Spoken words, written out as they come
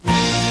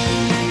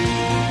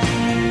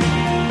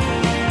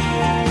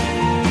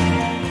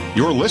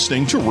You're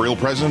listening to Real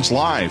Presence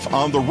Live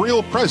on the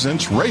Real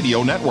Presence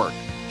Radio Network.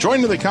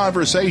 Join in the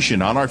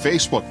conversation on our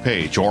Facebook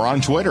page or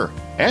on Twitter.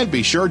 And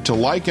be sure to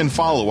like and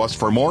follow us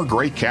for more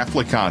great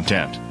Catholic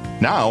content.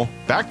 Now,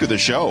 back to the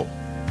show.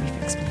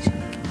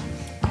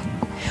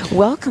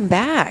 Welcome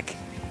back.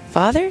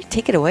 Father,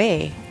 take it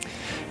away.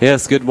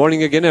 Yes, good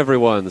morning again,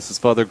 everyone. This is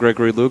Father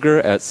Gregory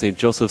Luger at St.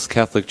 Joseph's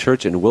Catholic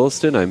Church in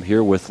Williston. I'm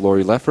here with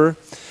Lori Leffer.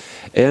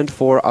 And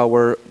for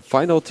our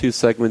final two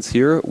segments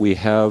here, we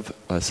have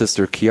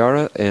Sister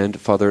Chiara and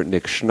Father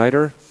Nick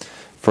Schneider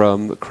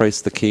from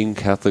Christ the King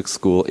Catholic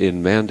School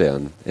in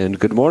Mandan. And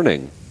good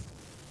morning.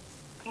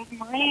 Good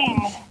morning.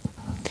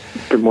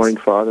 Good morning,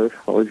 Father.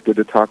 Always good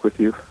to talk with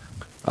you.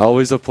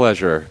 Always a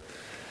pleasure.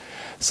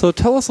 So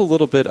tell us a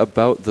little bit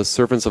about the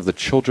Servants of the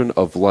Children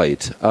of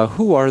Light.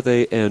 Who are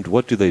they and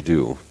what do they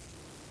do?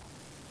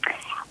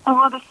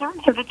 Well, the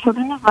Servants of the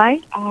Children of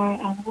Light are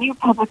a new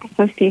public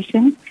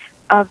association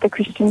of the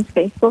Christian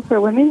Faithful for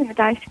Women in the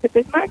Diocese of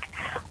Bismarck.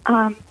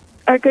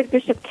 Our good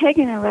Bishop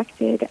Kagan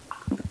elected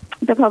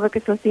the public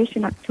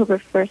association October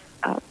 1st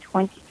of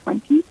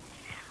 2020.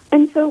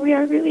 And so we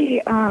are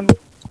really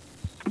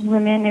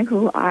women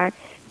who are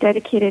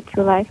dedicated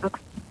to a life of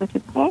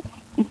spiritual prayer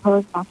as well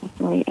as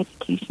Montessori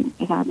education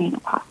as our main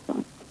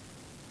apostles.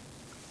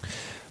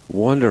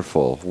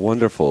 Wonderful,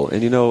 wonderful.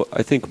 And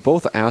I think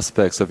both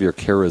aspects of your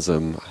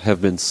charism have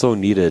been so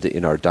needed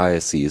in our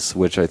diocese,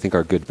 which I think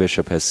our good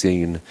bishop has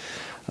seen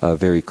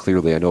very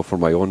clearly. I know for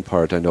my own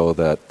part, I know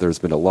that there's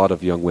been a lot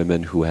of young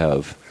women who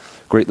have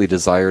greatly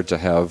desired to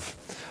have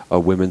a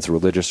women's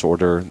religious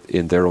order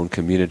in their own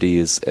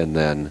communities, and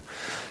then,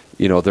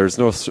 there's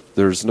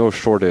no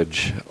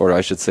shortage, or I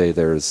should say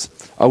there's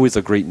always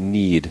a great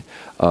need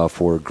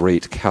for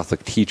great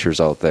Catholic teachers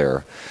out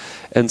there.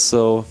 And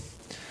so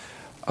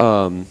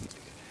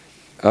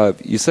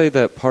you say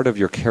that part of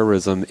your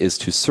charism is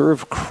to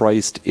serve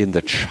Christ in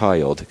the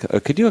child.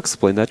 Could you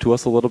explain that to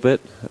us a little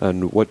bit?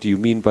 And what do you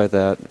mean by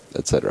that,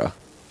 etc.?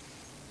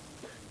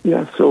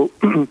 Yeah, so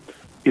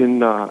in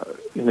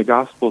the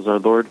Gospels, our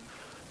Lord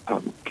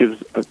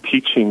gives a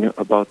teaching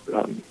about,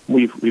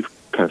 we've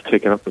kind of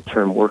taken up the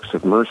term works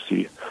of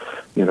mercy,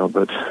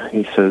 but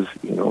he says,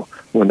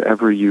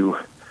 whenever you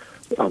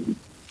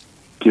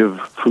give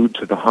food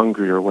to the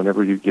hungry, or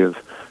whenever you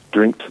give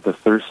drink to the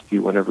thirsty,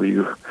 whenever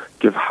you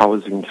give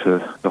housing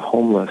to the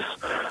homeless,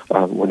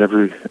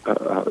 whenever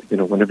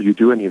you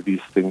do any of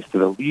these things to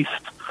the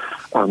least,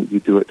 you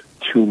do it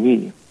to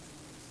me.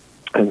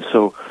 And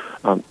so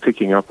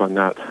picking up on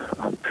that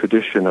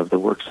tradition of the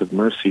works of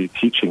mercy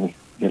teaching,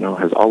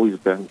 has always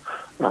been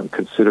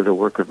considered a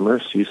work of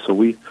mercy. So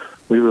we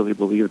really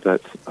believe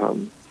that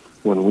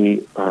when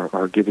we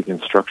are giving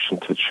instruction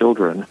to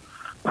children,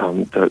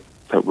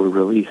 that we're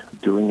really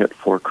doing it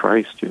for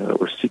Christ, that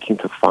we're seeking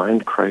to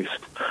find Christ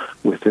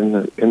within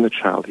the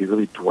child. He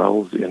really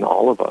dwells in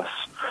all of us.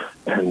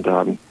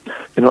 And,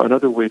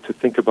 another way to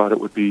think about it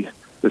would be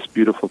this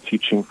beautiful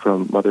teaching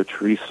from Mother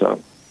Teresa.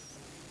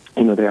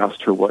 They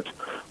asked her what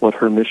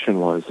her mission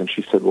was, and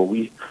she said, well,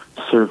 we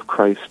serve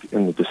Christ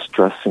in the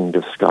distressing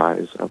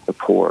disguise of the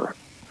poor.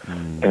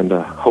 And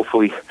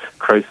hopefully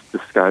Christ's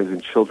disguise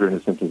in children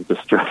isn't as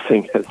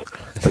distressing as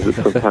it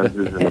sometimes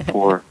is in the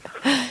poor.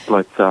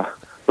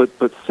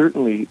 But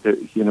certainly,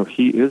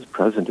 he is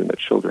present in the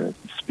children.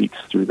 He speaks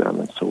through them,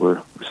 and so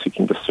we're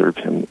seeking to serve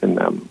him in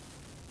them.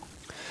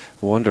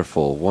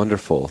 Wonderful,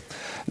 wonderful.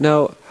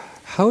 Now,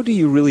 how do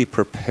you really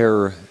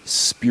prepare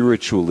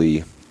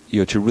spiritually,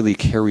 to really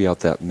carry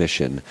out that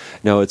mission?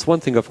 Now, it's one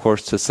thing, of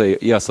course, to say,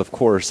 yes, of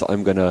course,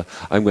 I'm gonna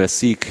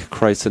seek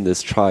Christ in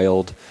this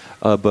child,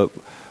 but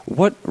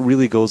what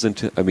really goes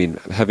into,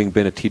 having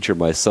been a teacher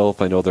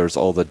myself, I know there's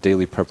all the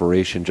daily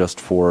preparation just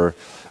for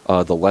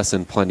the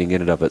lesson planning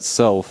in and of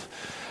itself.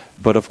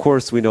 But of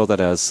course, we know that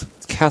as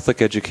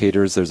Catholic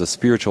educators, there's a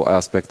spiritual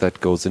aspect that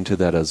goes into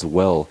that as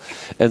well.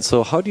 And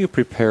so how do you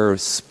prepare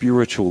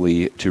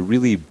spiritually to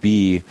really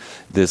be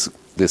this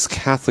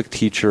Catholic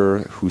teacher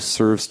who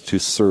serves to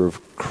serve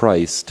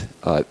Christ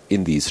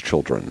in these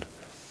children?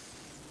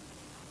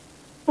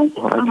 Go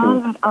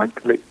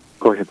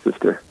ahead,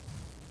 sister.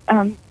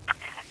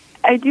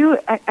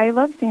 I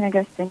love St.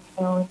 Augustine,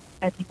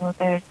 as you know,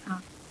 there's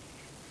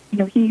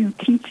he who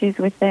teaches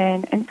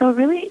within. And so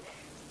really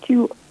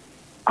to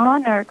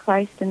honor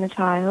Christ in the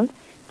child,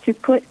 to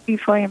put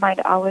before your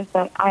mind always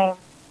that I am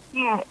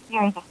here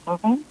as a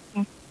servant,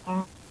 here to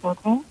serve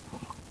children,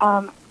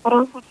 but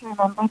also to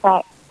remember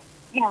that,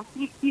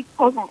 he's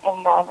present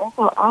in them. And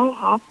so I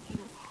have to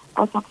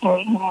also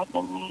carry him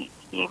within me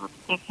to be able to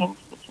give him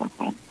to the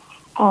children.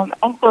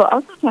 And so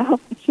also to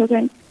help the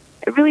children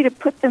really to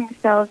put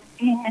themselves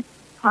in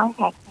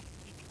contact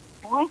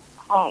with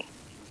Christ,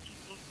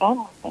 them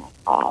within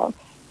a child,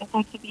 and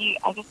so to be,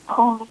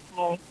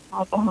 co-listeners to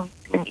what the Holy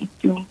Spirit is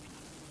doing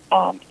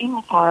in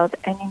the child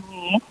and in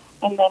me,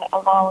 and then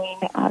allowing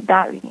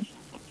that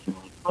relationship to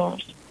really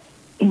flourish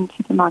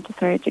into the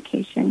Montessori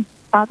education.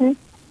 Father?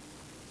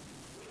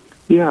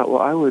 Yeah,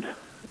 well, I would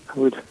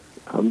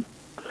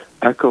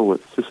echo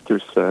what Sister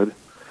said,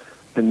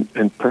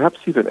 and perhaps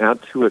even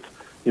add to it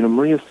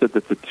Maria said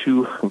that the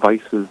two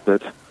vices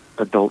that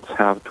adults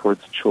have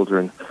towards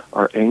children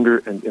are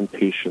anger and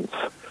impatience.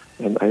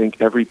 And I think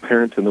every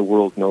parent in the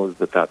world knows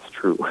that that's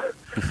true.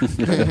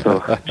 And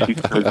so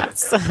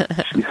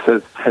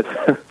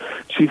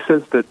she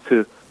says that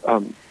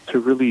to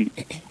really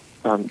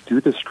do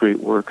this great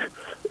work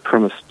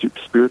from a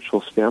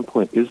spiritual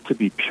standpoint is to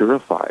be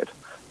purified,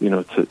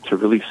 to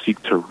really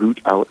seek to root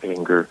out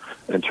anger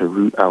and to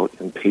root out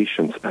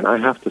impatience. And I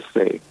have to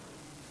say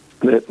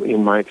that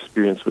in my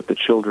experience with the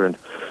children,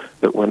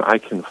 that when I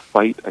can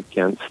fight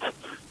against,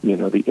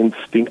 the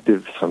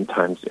instinctive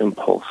sometimes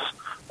impulse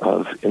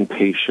of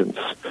impatience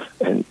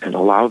and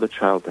allow the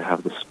child to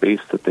have the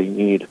space that they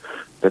need,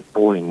 that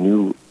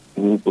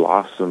new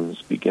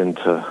blossoms begin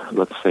to,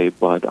 let's say,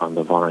 bud on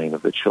the vine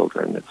of the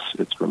children.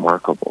 It's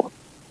remarkable.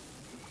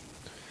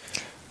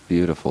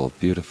 Beautiful,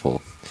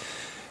 beautiful.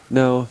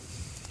 Now,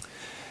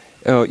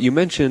 you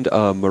mentioned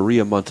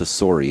Maria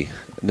Montessori.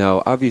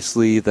 Now,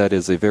 obviously, that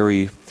is a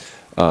very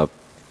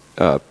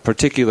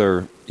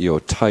particular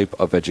type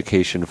of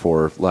education,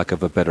 for lack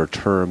of a better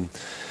term.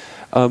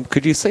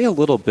 Could you say a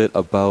little bit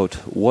about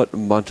what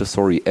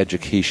Montessori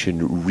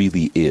education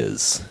really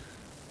is?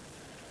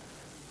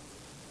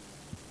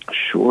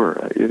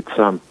 Sure. It's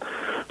so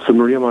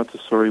Maria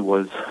Montessori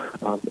was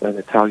an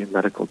Italian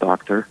medical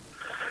doctor,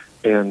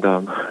 and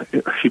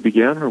she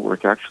began her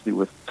work actually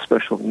with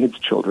special needs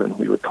children,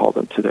 we would call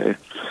them today.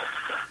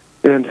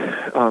 And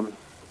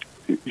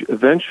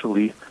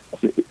eventually,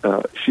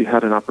 she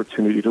had an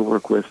opportunity to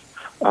work with,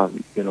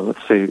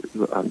 let's say,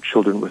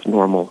 children with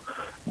normal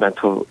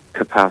mental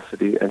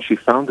capacity, and she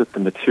found that the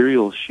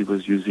materials she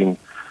was using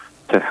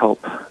to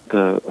help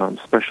the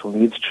special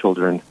needs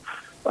children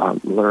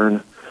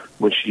learn,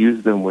 when she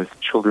used them with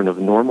children of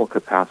normal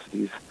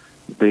capacities,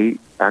 they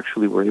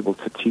actually were able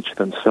to teach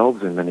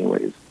themselves in many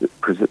ways,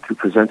 through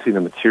presenting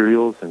the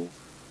materials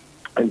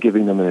and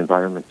giving them an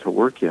environment to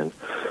work in,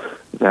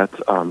 that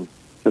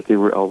they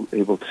were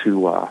able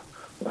to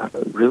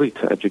really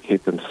to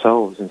educate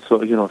themselves. And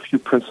so, a few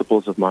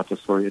principles of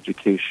Montessori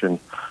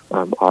education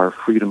are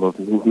freedom of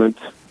movement,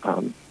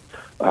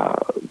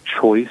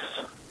 choice,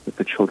 that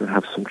the children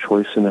have some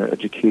choice in their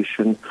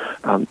education,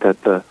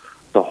 that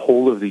the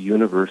whole of the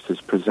universe is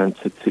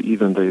presented to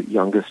even the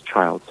youngest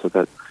child, so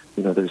that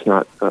there's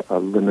not a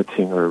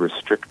limiting or a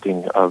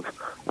restricting of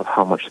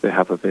how much they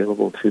have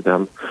available to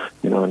them.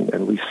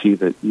 And we see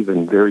that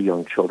even very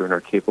young children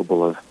are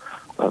capable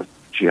of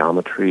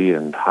geometry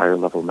and higher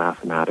level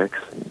mathematics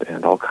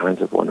and all kinds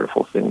of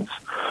wonderful things.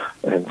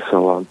 And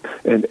so,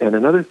 and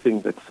another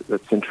thing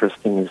that's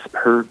interesting is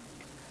her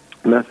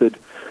method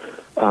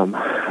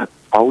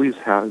always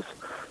has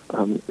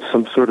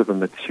some sort of a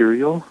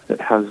material that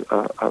has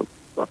a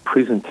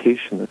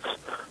presentation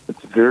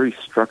that's very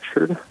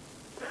structured,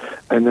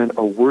 and then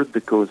a word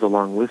that goes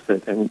along with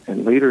it.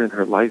 And later in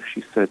her life,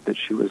 she said that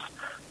she was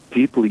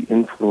deeply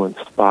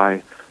influenced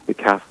by the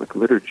Catholic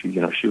liturgy.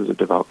 She was a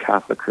devout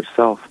Catholic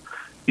herself.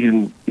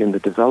 In the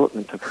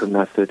development of her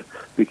method,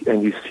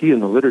 and you see in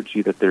the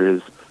liturgy that there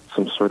is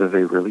some sort of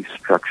a really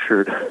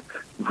structured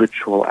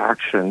ritual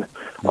action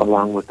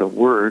along with the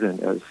word, and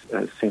as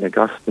St.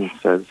 Augustine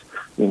says,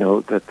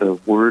 that the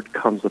word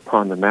comes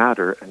upon the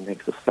matter and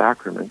makes a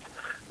sacrament.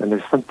 And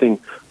there's something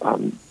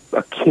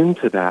akin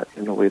to that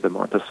in the way the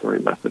Montessori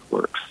method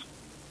works.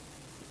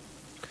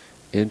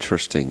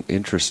 Interesting.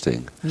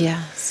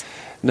 Yes.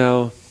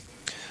 Now,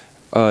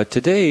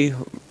 today,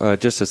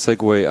 just a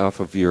segue off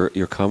of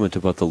your comment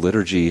about the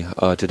liturgy,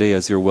 today,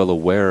 as you're well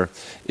aware,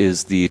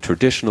 is the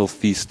traditional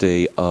feast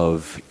day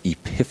of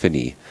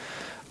Epiphany.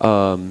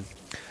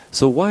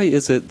 So why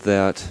is it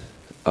that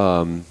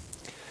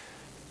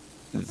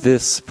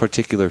this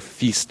particular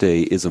feast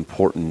day is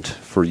important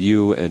for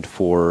you and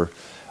for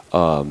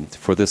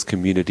this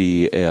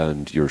community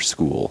and your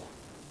school?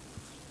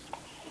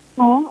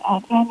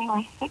 Well,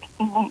 January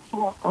 16,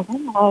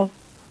 1907 was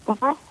the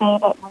first day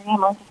that Maria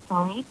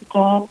Montessori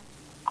began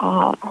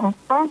her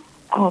first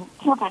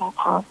children's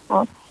house.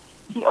 So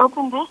she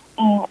opened this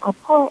in a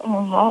poor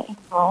area in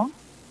Rome,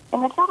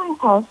 and the children's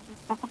house she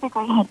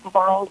specifically had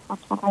designed for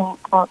children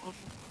about ages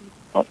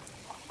 3 to 6.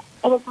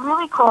 And it's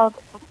really called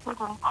the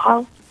children's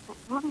house because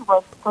it really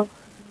was supposed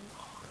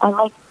to be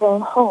like their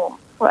home,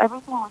 where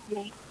everything was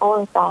made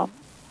for them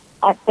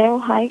at their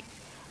height,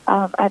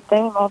 at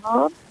their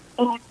level,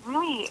 and it's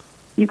really,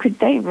 you could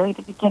say, really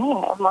the beginning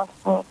of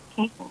Montessori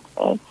education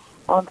today,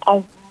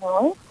 as we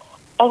know it.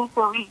 And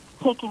so we've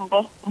taken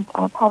this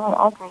as part of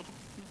our greatest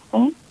feast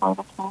day for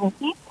the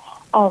community,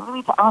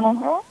 really to honor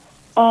her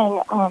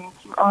and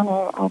to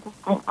honor this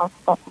great work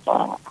that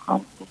began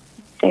on this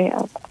feast day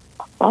of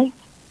life.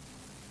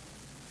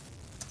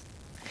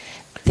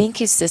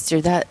 Thank you,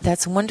 sister.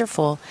 That's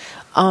wonderful.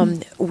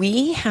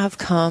 We have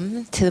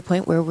come to the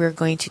point where we're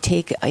going to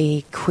take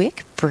a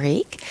quick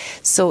break.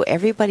 So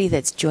everybody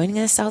that's joining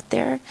us out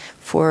there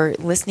for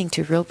listening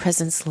to Real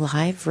Presence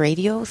Live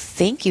Radio,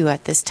 thank you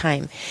at this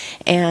time.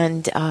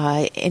 And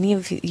any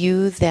of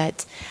you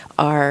that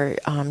are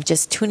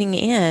just tuning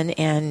in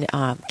and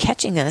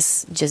catching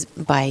us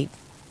just by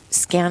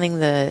scanning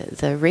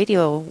the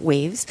radio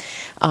waves,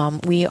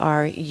 we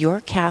are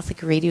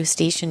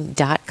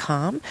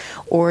yourcatholicradiostation.com,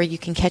 or you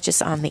can catch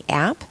us on the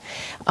app.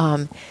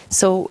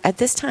 So at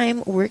this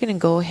time, we're going to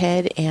go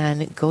ahead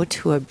and go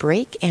to a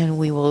break, and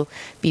we will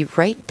be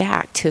right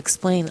back to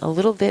explain a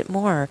little bit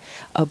more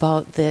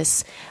about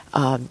this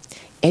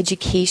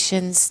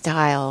education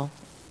style,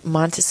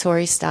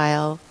 Montessori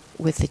style,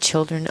 with the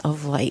children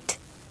of light.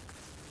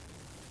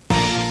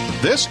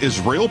 This is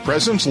Real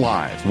Presence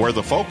Live, where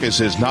the focus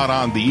is not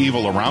on the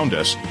evil around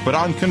us, but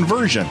on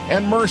conversion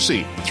and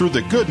mercy through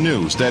the good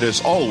news that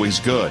is always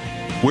good.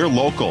 We're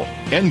local,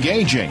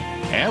 engaging,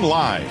 and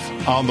live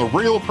on the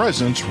Real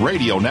Presence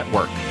Radio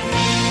Network.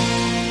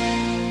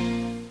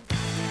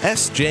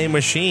 SJ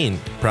Machine,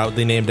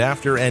 proudly named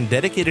after and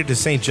dedicated to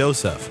St.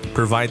 Joseph,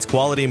 provides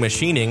quality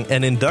machining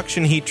and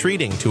induction heat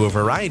treating to a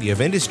variety of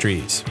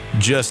industries.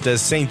 Just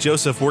as St.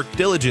 Joseph worked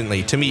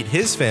diligently to meet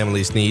his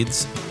family's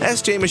needs,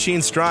 SJ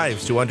Machine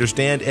strives to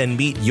understand and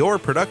meet your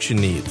production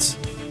needs.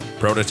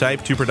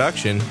 Prototype to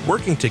production,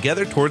 working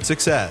together toward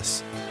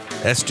success.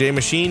 SJ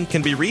Machine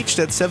can be reached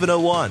at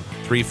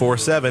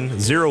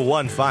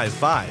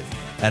 701-347-0155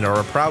 and are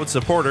a proud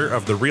supporter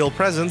of the Real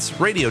Presence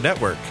Radio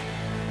Network.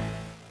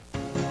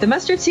 The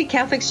Mustard Seed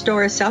Catholic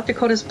Store is South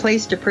Dakota's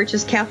place to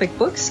purchase Catholic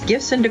books,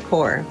 gifts, and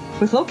decor.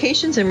 With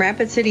locations in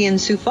Rapid City and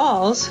Sioux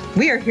Falls,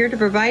 we are here to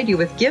provide you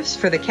with gifts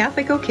for the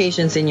Catholic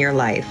occasions in your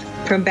life.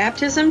 From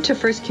baptism to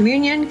First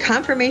Communion,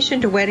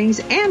 confirmation to weddings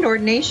and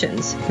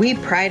ordinations, we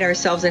pride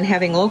ourselves in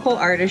having local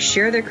artists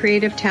share their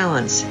creative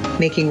talents,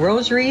 making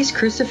rosaries,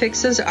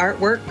 crucifixes,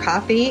 artwork,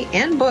 coffee,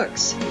 and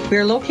books. We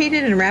are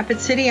located in Rapid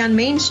City on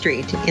Main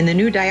Street, in the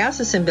new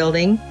Diocesan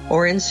Building,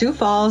 or in Sioux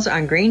Falls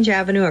on Grange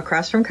Avenue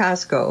across from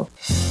Costco.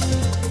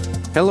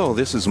 Hello,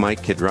 this is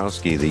Mike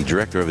Kidrowski, the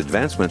Director of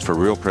Advancements for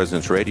Real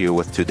Presence Radio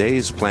with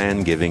today's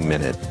Plan Giving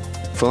Minute.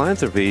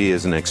 Philanthropy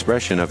is an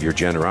expression of your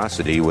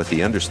generosity with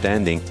the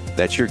understanding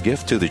that your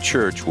gift to the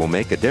church will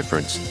make a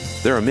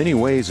difference. There are many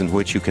ways in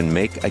which you can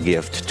make a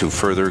gift to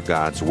further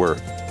God's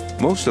work.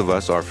 Most of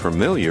us are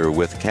familiar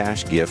with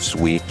cash gifts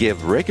we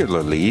give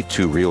regularly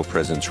to Real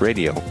Presence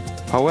Radio.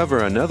 However,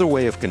 another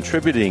way of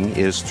contributing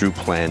is through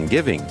plan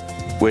giving,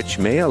 which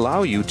may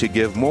allow you to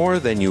give more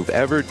than you've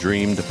ever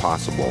dreamed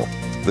possible.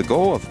 The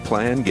goal of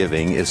plan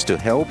giving is to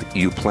help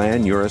you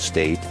plan your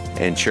estate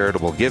and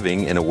charitable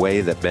giving in a way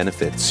that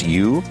benefits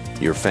you,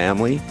 your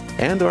family,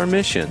 and our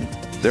mission.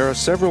 There are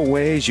several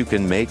ways you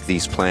can make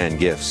these plan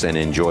gifts and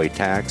enjoy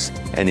tax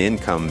and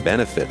income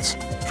benefits.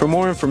 For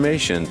more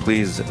information,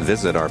 please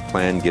visit our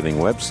plan giving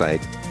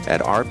website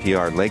at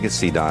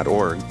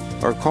rprlegacy.org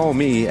or call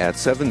me at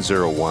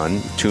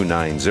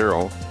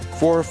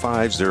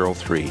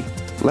 701-290-4503.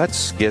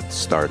 Let's get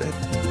started.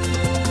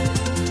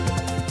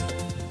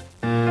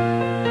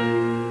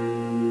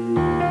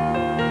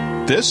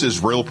 This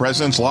is Real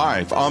Presence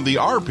Live on the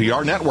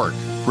RPR Network,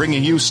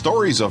 bringing you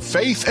stories of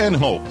faith and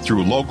hope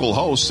through local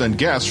hosts and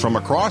guests from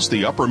across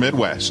the upper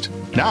Midwest.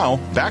 Now,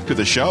 back to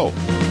the show.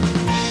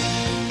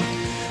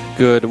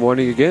 Good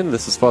morning again.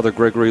 This is Father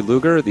Gregory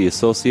Luger, the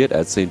Associate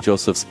at St.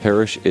 Joseph's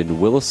Parish in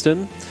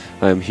Williston.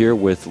 I'm here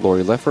with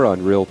Lori Leffer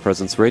on Real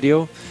Presence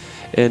Radio.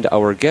 And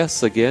our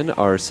guests again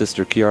are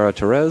Sister Chiara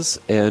Therese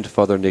and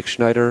Father Nick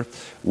Schneider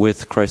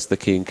with Christ the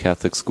King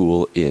Catholic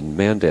School in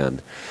Mandan.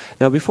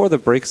 Now, before the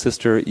break,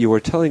 Sister, you were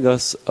telling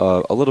us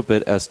a little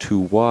bit as to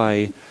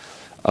why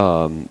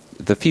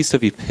the Feast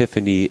of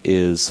Epiphany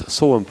is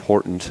so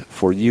important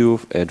for you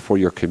and for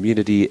your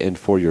community and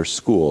for your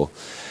school.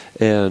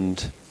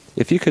 And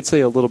if you could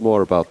say a little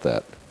more about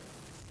that.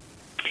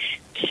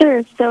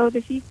 Sure. So the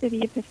Feast of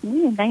the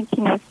Epiphany in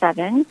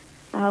 1907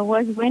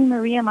 was when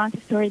Maria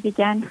Montessori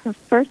began her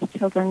first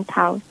children's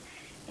house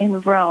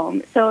in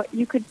Rome. So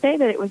you could say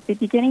that it was the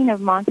beginning of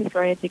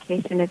Montessori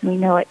education as we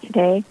know it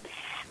today.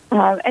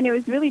 And it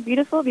was really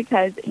beautiful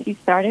because she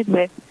started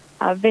with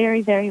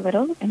very, very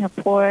little in the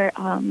poor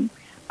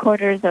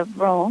quarters of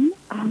Rome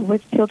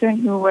with children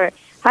who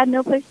had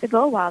no place to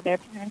go while their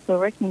parents were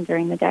working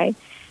during the day.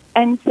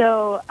 And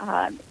so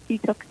she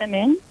took them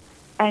in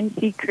and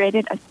she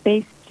created a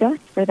space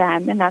just for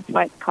them, and that's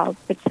why it's called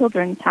the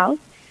Children's House,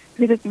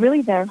 because it's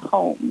really their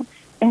home.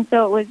 And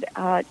so it was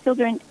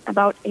children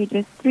about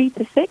ages 3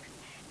 to 6,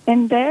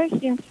 and there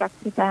she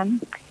instructed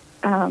them.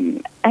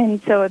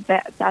 And so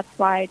that's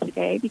why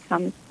today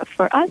becomes,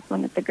 for us,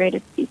 one of the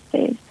greatest feast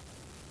days.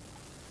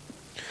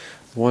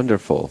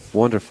 Wonderful,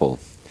 wonderful.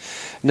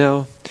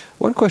 Now,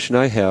 one question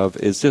I have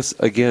is just,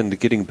 again,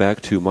 getting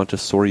back to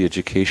Montessori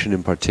education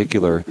in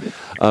particular.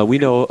 We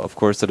know, of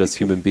course, that as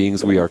human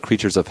beings, we are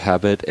creatures of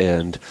habit,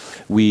 and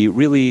we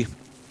really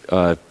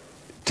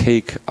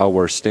take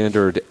our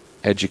standard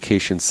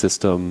education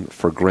system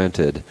for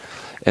granted.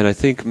 And I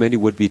think many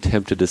would be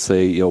tempted to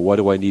say, why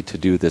do I need to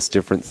do this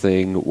different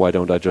thing? Why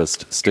don't I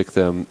just stick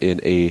them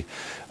in a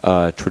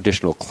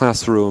traditional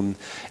classroom?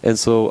 And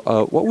so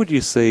what would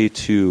you say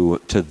to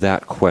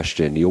that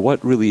question?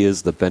 What really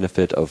is the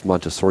benefit of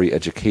Montessori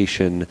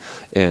education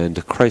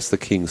and Christ the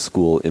King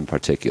School in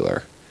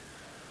particular?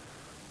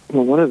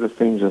 Well, one of the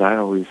things that I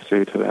always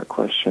say to that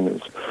question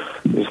is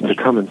to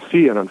come and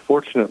see. And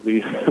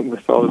unfortunately,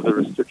 with all of the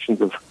restrictions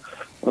of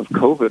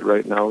COVID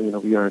right now,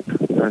 we aren't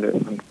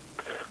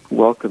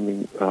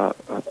welcoming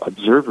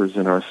observers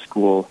in our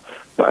school.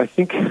 But I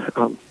think,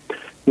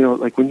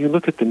 like when you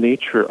look at the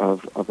nature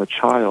of a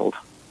child,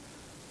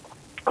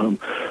 some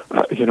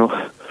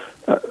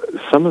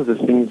of the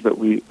things that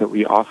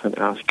we often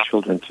ask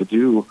children to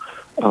do,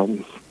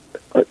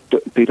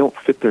 they don't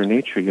fit their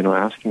nature.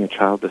 Asking a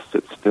child to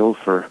sit still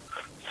for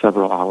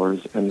several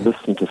hours and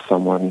listen to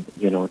someone,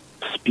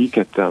 speak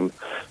at them,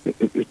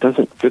 it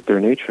doesn't fit their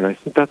nature. And I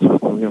think that's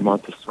what Maria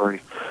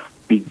Montessori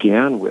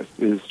began with.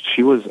 Is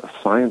she was a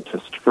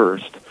scientist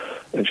first,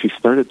 and she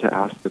started to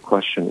ask the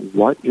question: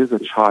 what is a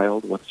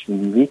child? What's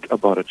unique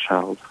about a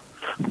child?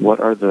 What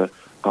are the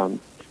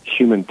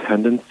human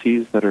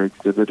tendencies that are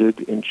exhibited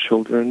in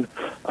children?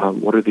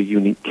 What are the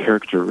unique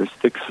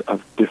characteristics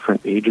of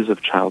different ages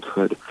of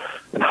childhood?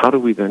 And how do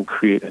we then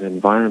create an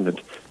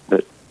environment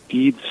that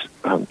feeds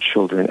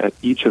children at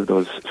each of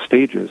those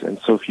stages? And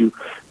so if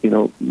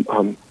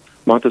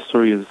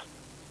Montessori's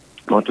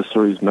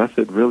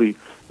method really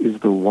is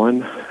the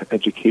one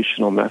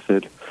educational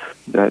method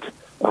that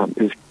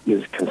is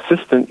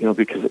consistent,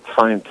 because it's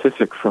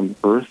scientific from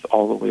birth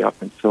all the way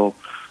up until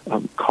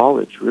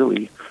college,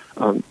 really.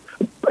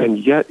 And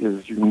yet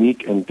is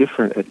unique and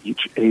different at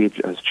each age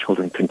as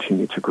children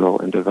continue to grow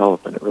and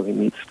develop, and it really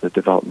meets the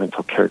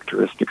developmental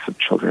characteristics of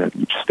children at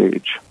each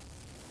stage.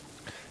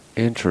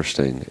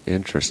 Interesting.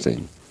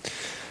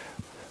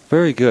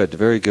 Very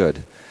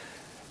good.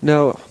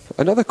 Now,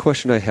 another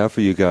question I have for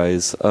you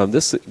guys,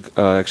 this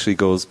actually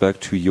goes back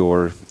to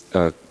your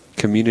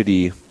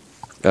community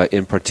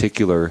in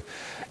particular.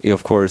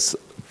 Of course,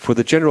 for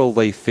the general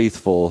lay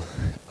faithful,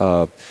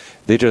 I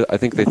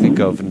think they think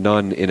of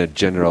none in a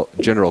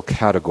general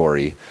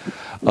category.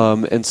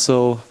 And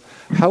so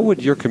how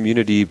would your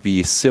community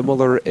be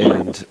similar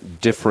and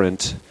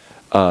different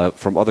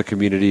from other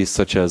communities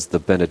such as the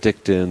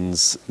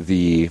Benedictines,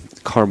 the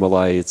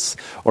Carmelites,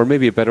 or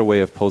maybe a better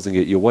way of posing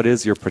it, what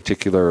is your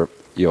particular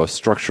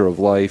structure of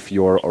life,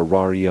 your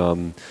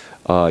orarium,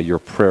 your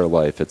prayer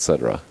life,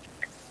 etc.?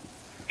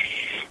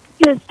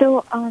 Yes,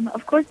 so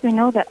of course we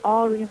know that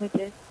all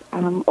religious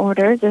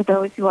orders, or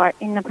those who are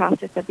in the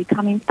process of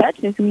becoming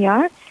such as we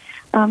are,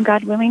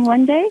 God willing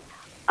one day,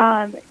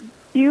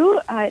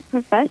 do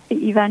profess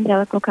the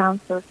evangelical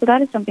counsel. So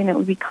that is something that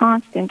would be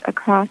constant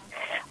across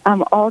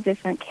all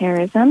different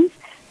charisms,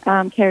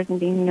 charism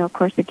being, of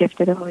course, the gift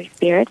of the Holy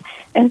Spirit.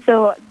 And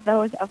so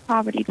those of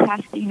poverty,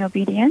 chastity, and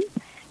obedience.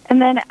 And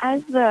then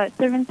as the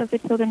servants of the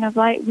children of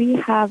light, we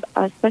have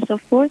a special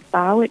fourth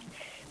vow, which,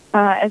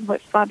 as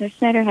what Father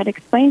Schneider had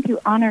explained, to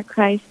honor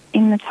Christ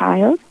in the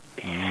child.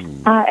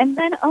 And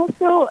then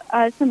also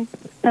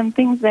some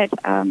things that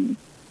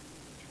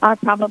are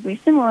probably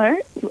similar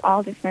to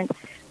all different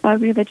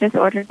religious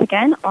orders,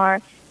 again, are,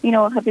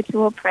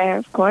 habitual prayer,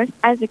 of course,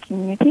 as a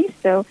community.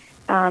 So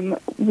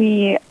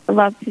we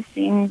love to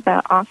sing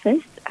the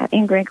office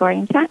in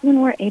Gregorian chant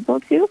when we're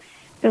able to.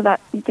 So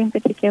that's something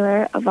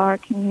particular of our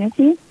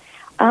community.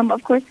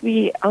 Of course,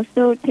 we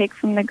also take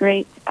from the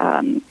great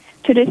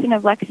tradition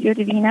of Lectio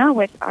Divina,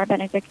 which our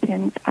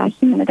Benedictines here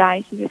in the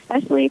diocese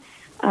especially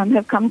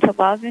have come to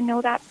love and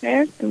know that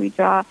prayer. So we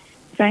draw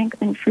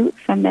strength and fruit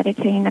from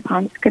meditating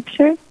upon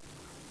Scripture.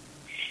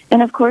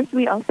 And of course,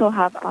 we also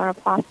have our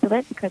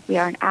apostolate, because we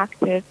are an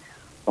active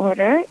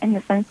order in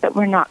the sense that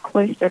we're not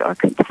cloistered or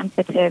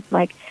contemplative,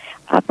 like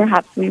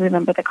perhaps we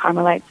remember the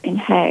Carmelites in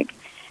Hague.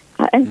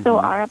 And so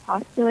our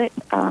apostolate,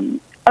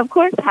 of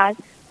course, has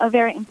a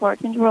very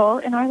important role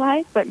in our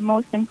life, but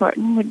most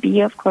important would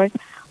be, of course,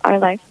 our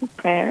life of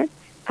prayer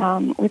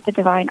with the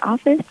Divine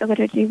Office, the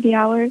Liturgy of the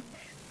Hours,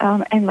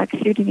 and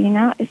Lectio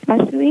Divina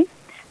especially.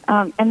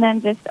 And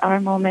then just our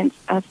moments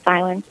of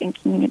silence in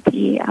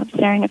community,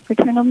 sharing of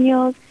fraternal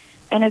meals,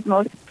 and as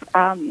most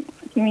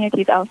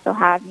communities also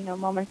have,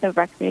 moments of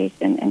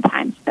recreation and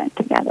time spent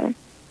together.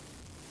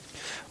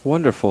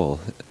 Wonderful.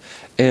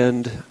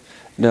 And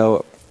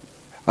now,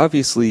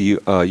 obviously,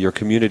 your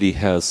community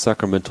has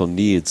sacramental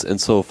needs, and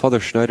so,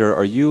 Father Schneider,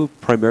 are you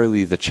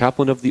primarily the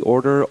chaplain of the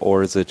order,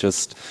 or is it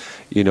just,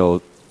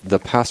 the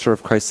pastor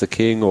of Christ the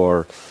King,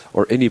 or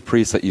any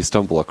priest that you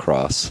stumble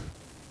across?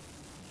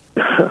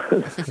 So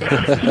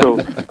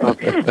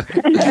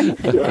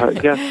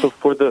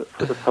for the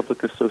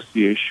public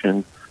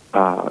association,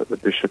 the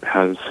bishop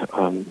has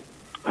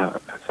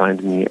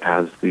assigned me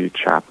as the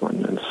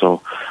chaplain, and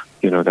so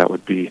that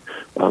would be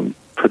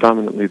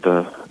predominantly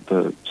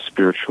the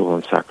spiritual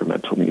and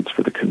sacramental needs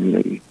for the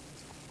community.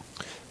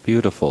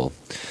 Beautiful.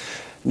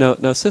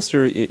 Now,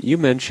 Sister, you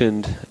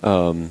mentioned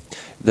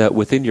that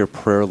within your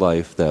prayer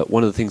life, that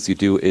one of the things you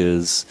do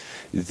is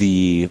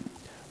the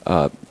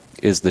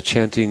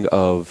chanting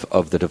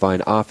of the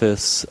Divine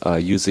Office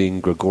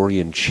using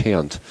Gregorian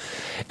chant.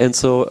 And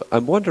so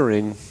I'm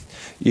wondering,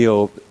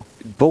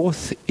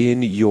 both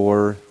in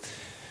your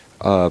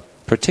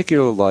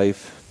particular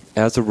life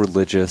as a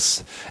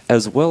religious,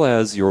 as well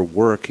as your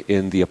work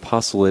in the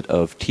apostolate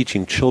of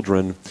teaching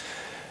children,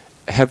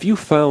 have you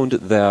found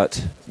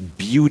that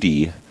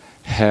beauty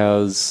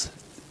has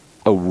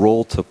a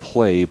role to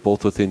play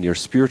both within your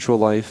spiritual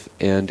life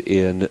and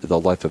in the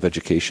life of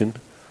education?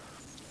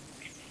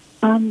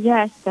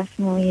 Yes,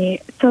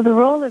 definitely. So the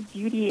role of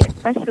beauty,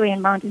 especially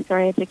in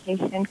Montessori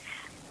education,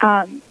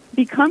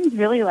 becomes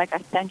really like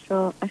a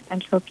central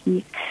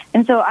piece.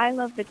 And so I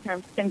love the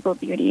term simple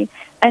beauty.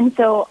 And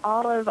so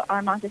all of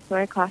our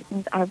Montessori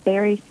classrooms are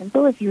very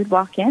simple. If you would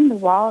walk in, the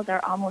walls are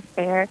almost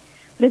bare.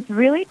 But it's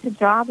really to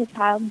draw the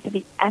child into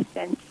the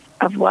essence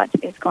of what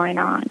is going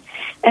on.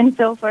 And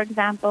so, for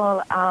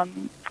example,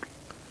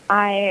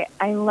 I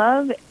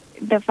love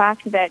the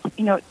fact that,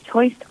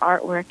 choice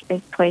artwork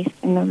is placed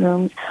in the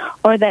rooms,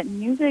 or that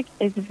music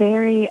is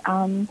very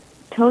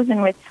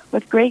chosen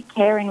with great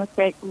care and with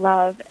great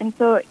love. And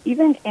so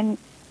even in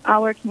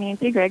our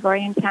community,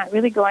 Gregorian chant,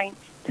 really going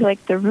to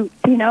like the roots,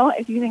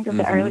 if you think of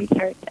the early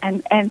church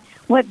and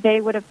what they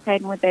would have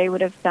prayed and what they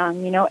would have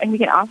sung, and we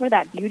can offer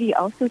that beauty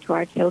also to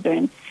our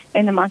children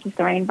in the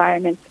Montessori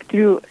environment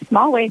through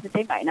small ways that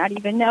they might not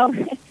even know.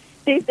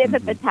 They say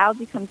that the child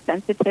becomes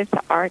sensitive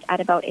to art at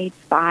about age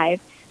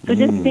 5. So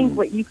just think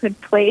what you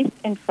could place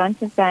in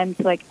front of them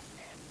to like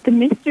the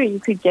mystery you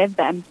could give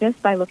them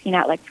just by looking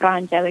at like Fra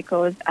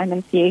Angelico's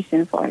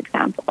Annunciation, for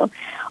example,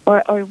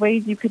 or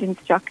ways you could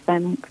instruct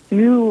them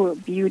through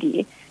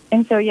beauty.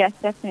 And so, yes,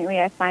 definitely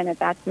I find that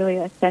that's really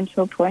a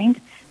central point,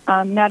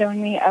 not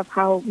only of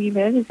how we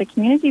live as a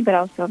community, but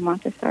also of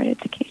Montessori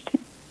education.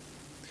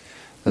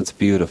 That's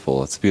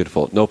beautiful. It's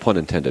beautiful. No pun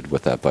intended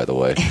with that, by the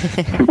way.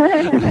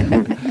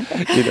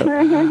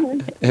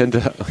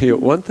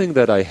 One thing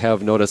that I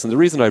have noticed, and the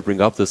reason I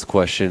bring up this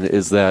question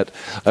is that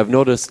I've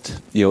noticed,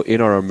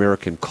 in our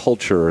American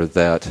culture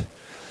that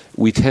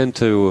we tend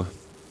to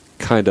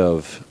kind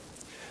of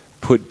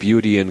put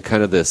beauty in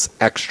kind of this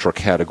extra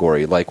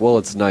category, like, well,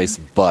 it's nice,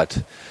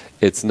 but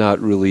it's not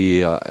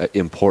really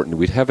important.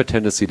 We'd have a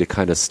tendency to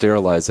kind of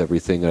sterilize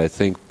everything, and I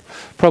think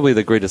probably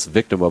the greatest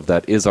victim of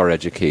that is our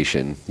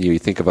education. You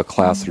think of a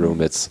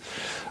classroom, it's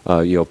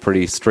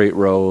pretty straight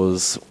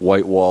rows,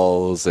 white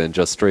walls, and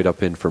just straight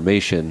up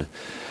information.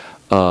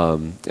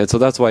 And so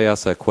that's why I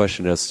asked that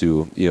question as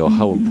to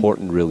how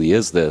important really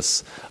is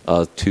this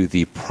to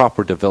the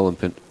proper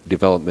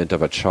development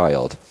of a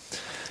child.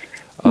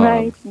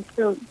 Right. And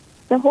so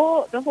the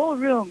whole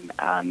room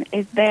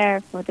is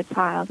there for the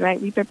child, right?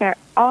 We prepare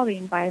all the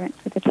environment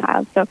for the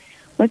child. So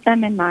with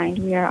them in mind,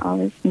 we are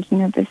always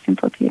thinking of this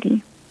simple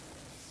beauty.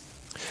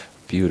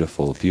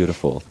 Beautiful,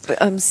 beautiful.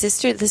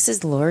 Sister, this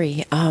is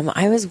Lori.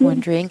 I was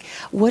wondering,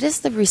 what is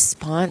the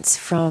response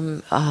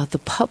from the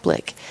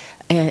public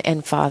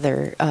and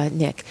Father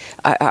Nick?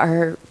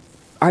 Are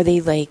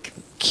they like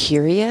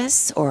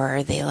curious, or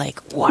are they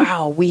like,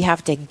 wow, we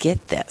have to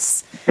get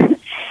this?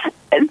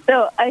 And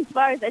so as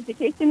far as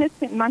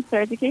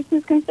Montessori education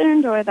is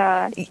concerned, or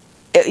the...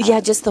 Yeah,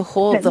 just the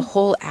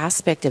whole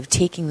aspect of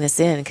taking this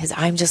in, because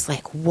I'm just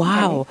like,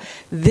 wow,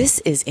 this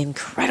is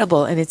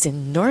incredible, and it's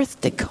in North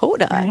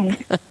Dakota.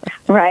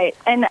 Right.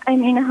 And I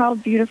mean, how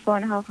beautiful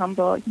and how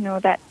humble,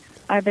 that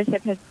our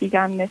bishop has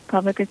begun this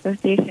public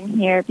association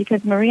here,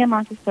 because Maria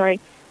Montessori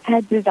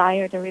had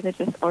desired a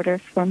religious order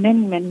for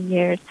many, many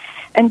years.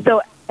 And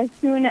so as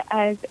soon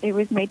as it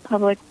was made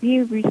public,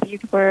 we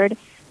received word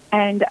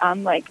and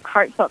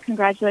heartfelt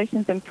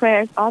congratulations and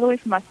prayers all the way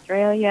from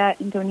Australia,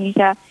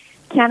 Indonesia,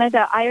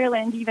 Canada,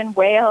 Ireland, even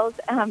Wales.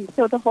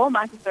 So the whole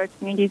Montessori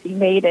community is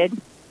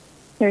elated.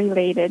 They're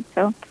elated.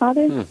 So,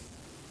 Father?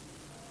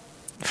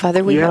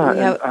 Father, we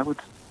have...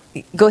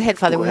 Go ahead,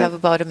 Father. We have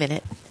about a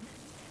minute.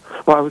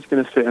 Well, I was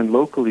going to say, and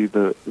locally,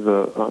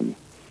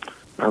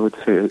 I would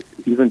say,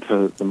 even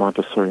to the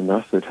Montessori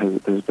method,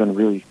 there's been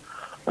really,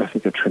 I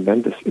think, a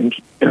tremendous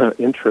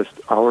interest.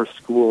 Our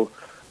school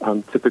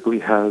typically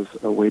has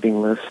a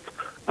waiting list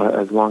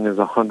as long as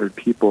 100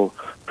 people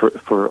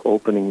for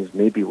openings.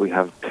 Maybe we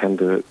have 10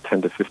 to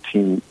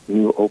 15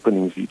 new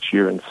openings each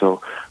year, and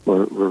so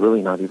we're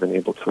really not even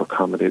able to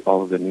accommodate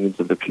all of the needs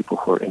of the people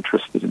who are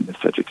interested in this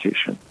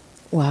education.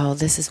 Wow,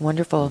 this is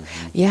wonderful.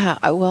 Yeah,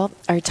 well,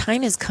 our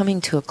time is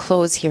coming to a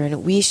close here,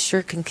 and we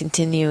sure can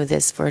continue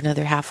this for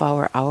another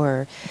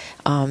hour,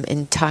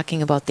 in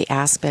talking about the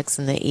aspects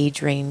and the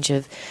age range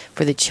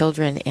for the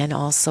children, and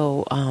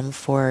also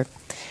for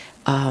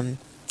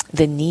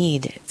the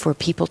need for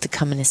people to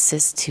come and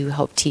assist to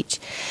help teach.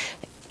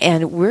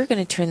 And we're going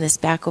to turn this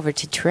back over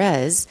to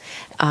Therese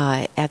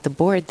at the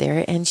board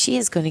there, and she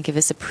is going to give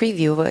us a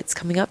preview of what's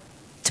coming up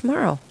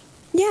tomorrow.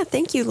 Yeah,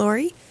 thank you,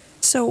 Lori.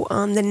 So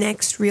on the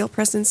next Real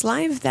Presence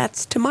Live,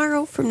 that's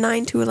tomorrow from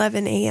 9 to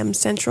 11 a.m.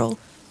 Central,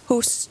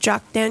 hosts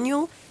Jock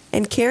Daniel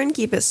and Karen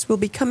Gibas will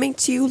be coming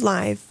to you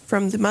live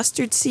from the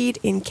Mustard Seed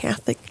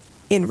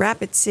in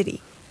Rapid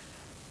City.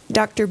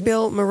 Dr.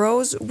 Bill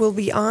Morose will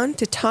be on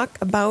to talk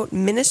about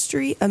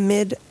ministry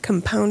amid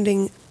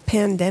compounding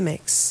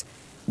pandemics.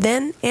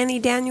 Then Annie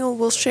Daniel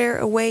will share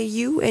a way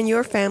you and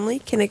your family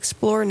can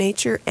explore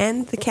nature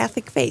and the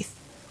Catholic faith.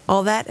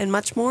 All that and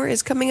much more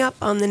is coming up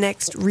on the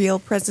next Real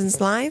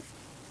Presence Live,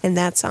 and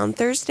that's on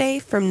Thursday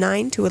from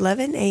 9 to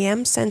 11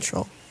 a.m.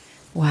 Central.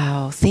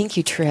 Wow. Thank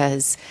you,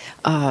 Therese.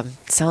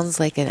 Sounds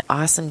like an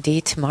awesome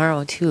day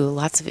tomorrow, too.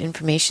 Lots of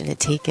information to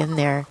take in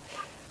there.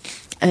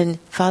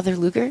 And Father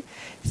Luger,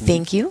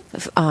 thank you.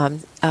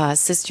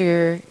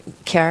 Sister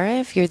Chiara,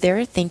 if you're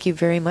there, thank you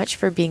very much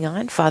for being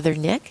on. Father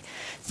Nick,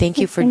 thank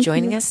you for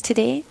joining us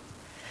today.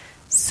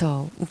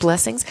 So,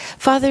 blessings.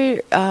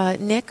 Father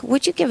Nick,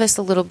 would you give us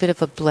a little bit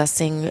of a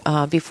blessing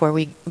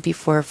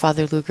before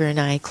Father Luger and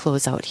I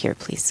close out here,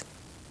 please?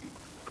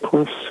 Of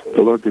course.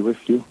 The Lord be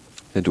with you.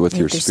 And with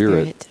your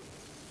spirit.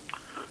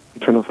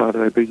 Eternal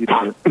Father, I beg you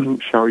to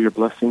shower your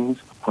blessings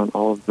upon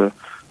all of the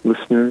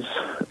listeners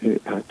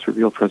to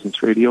Real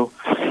Presence Radio.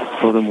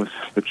 Fill them with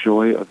the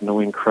joy of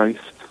knowing Christ.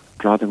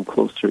 Draw them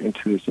closer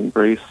into his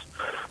embrace.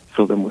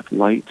 Fill them with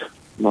light,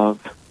 love,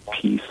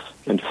 peace,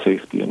 and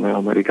safety. And may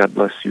Almighty God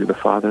bless you, the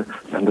Father,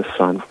 and the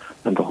Son,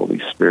 and the Holy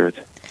Spirit.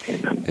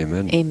 Amen.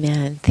 Amen.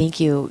 Amen. Thank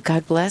you.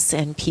 God bless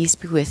and peace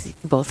be with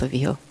both of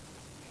you.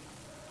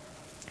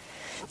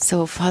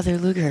 So, Father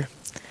Luger,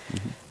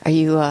 are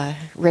you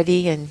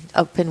ready and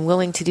up and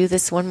willing to do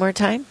this one more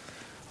time?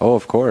 Oh,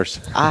 of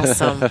course.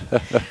 Awesome.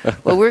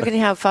 Well, we're going to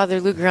have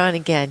Father Luger on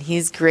again.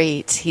 He's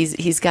great.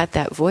 He's got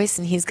that voice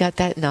and he's got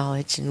that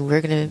knowledge, and we're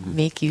going to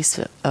make use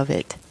of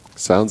it.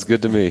 Sounds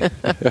good to me.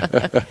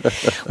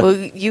 Well,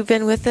 you've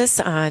been with us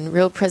on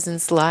Real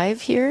Presence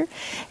Live here,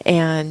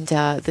 and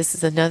this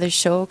is another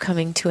show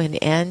coming to an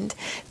end.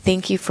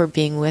 Thank you for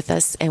being with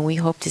us, and we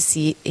hope to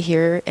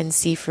hear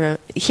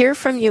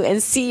from you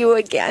and see you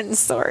again.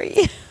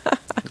 Sorry.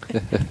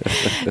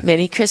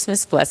 Many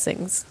Christmas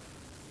blessings.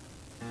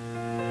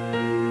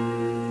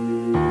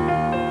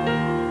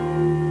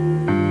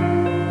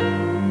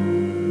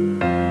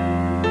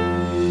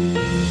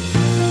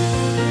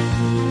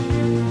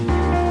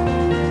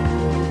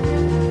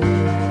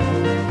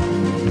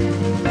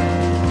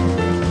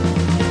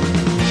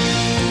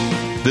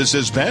 This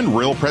has been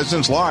Real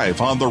Presence Live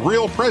on the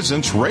Real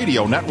Presence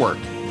Radio Network.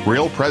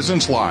 Real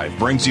Presence Live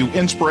brings you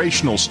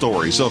inspirational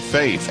stories of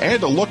faith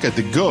and a look at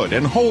the good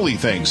and holy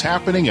things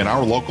happening in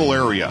our local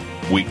area.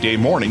 Weekday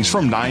mornings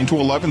from 9 to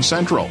 11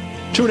 Central.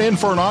 Tune in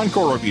for an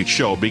encore of each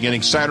show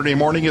beginning Saturday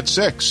morning at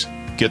 6.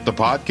 Get the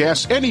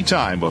podcast any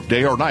time of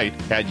day or night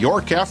at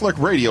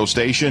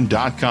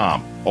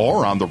yourcatholicradiostation.com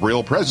or on the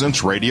Real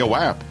Presence Radio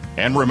app.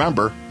 And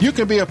remember, you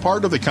can be a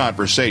part of the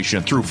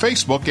conversation through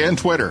Facebook and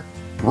Twitter.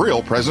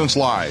 Real Presence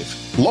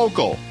Live.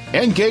 Local,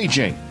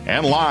 engaging,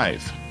 and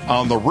live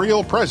on the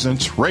Real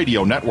Presence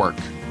Radio Network.